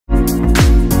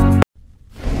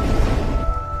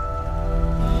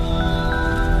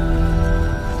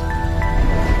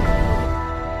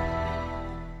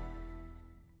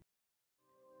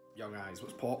guys,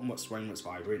 what's poppin', what's swing, what's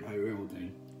vibrant, how are we all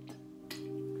doing?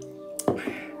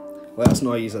 Let us know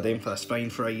how you're doing for this fine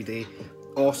Friday.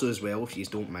 Also as well, if you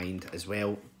don't mind as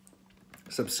well,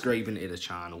 subscribing to the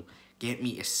channel. Get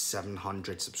me to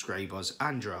 700 subscribers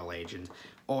and you're a legend.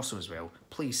 Also as well,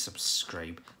 please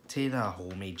subscribe to the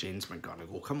homie James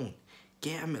McGonigal. Come on,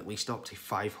 get him at least up to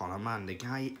 500, man. The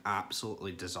guy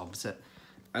absolutely deserves it.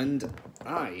 And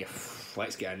aye,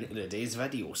 let's get into today's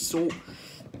video. So,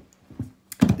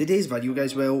 today's video,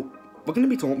 guys, well, we're going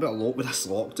to be talking about a lot with this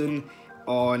lockdown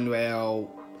on, well,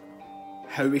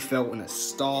 how we felt when it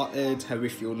started, how we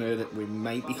feel now that we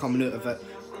might be coming out of it,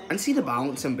 and see the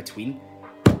balance in between.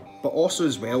 But also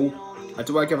as well, I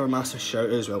do want to give a massive shout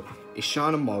out as well to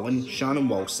Shannon Mullen, Shannon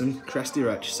Wilson, Christy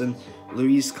Richardson,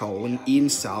 Louise Cullen, Ian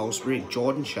Salisbury,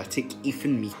 Jordan Shittick,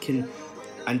 Ethan Meakin,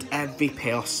 and every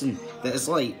person that is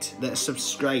liked, that is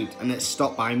subscribed, and that's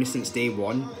stuck by me since day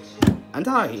one. And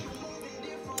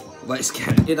let's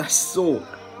get into this. So,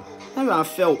 how I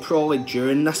felt probably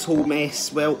during this whole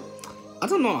mess, well, I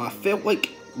don't know, I felt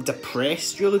like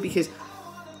depressed really, because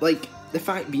like the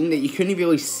fact being that you couldn't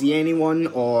really see anyone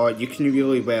or you couldn't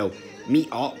really, well, meet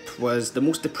up was the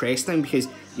most depressed thing, because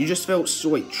you just felt so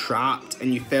like trapped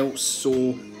and you felt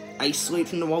so isolated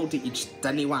from the world that you just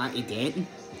didn't want to get in.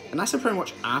 And that's how pretty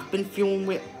much I've been feeling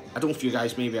with. I don't know if you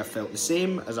guys maybe have felt the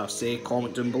same. As I say,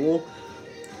 comment down below.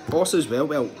 Also as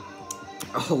well,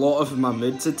 a lot of my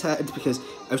moods had tatted because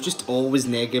I was just always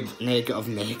negative,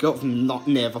 not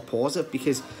never positive,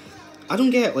 because I don't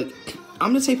get it, like,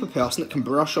 I'm the type of person that can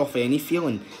brush off any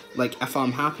feeling. Like, if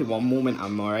I'm happy one moment,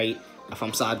 I'm alright. If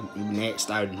I'm sad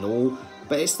next, I know.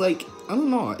 But it's like, I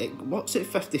don't know, it works at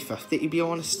 50-50 to be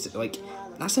honest. Like,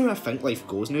 that's how I think life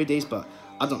goes nowadays, but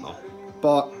I don't know.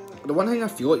 But the one thing I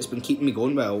feel like has been keeping me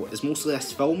going well is mostly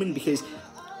this filming, because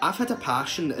I've had a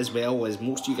passion as well, as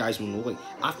most of you guys will know. Like,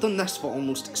 I've done this for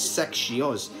almost 6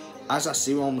 years. As I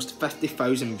say, almost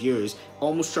 50,000 views,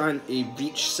 almost trying to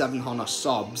reach 700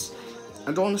 subs.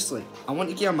 And honestly, I want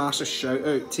to give a massive shout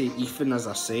out to Ethan, as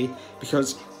I say,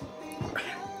 because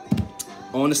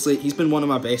honestly, he's been one of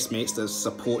my best mates that's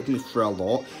supported me through a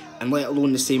lot, and let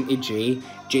alone the same to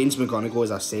James McGonigal,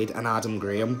 as I said, and Adam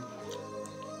Graham,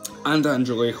 and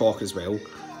Andrew Laycock as well,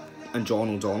 and John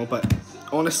O'Donnell. But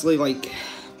honestly, like,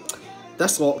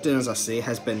 this lockdown, as I say,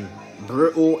 has been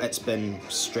brutal, it's been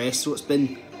stressful, it's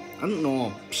been, I don't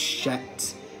know,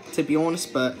 shit, to be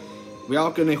honest, but we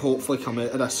are going to hopefully come out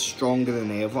of this stronger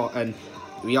than ever, and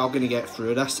we are going to get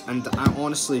through this. And I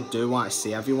honestly do want to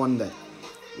say, everyone, that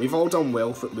we've all done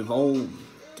well for it, we've all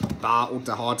battled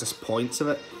the hardest points of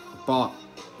it, but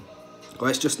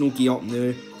let's just not give up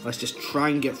now. Let's just try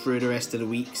and get through the rest of the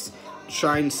weeks,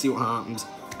 try and see what happens.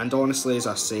 And honestly, as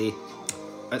I say,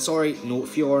 it's alright, not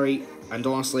feel alright. And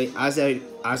honestly, as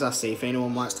I say, if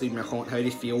anyone wants to leave me a comment how they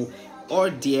feel, or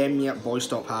DM me at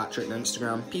BoysStopHattrick on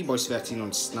Instagram, pboys13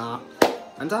 on Snap.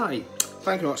 And thank you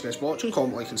very much guys for watching,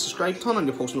 comment, like and subscribe, turn on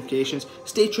your post notifications,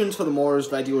 stay tuned for tomorrow's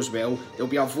video as well. There'll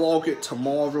be a vlog out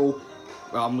tomorrow.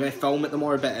 Well, I'm going to film it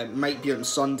tomorrow, but it might be on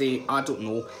Sunday, I don't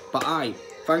know. But thank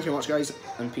you very much guys,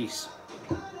 and peace.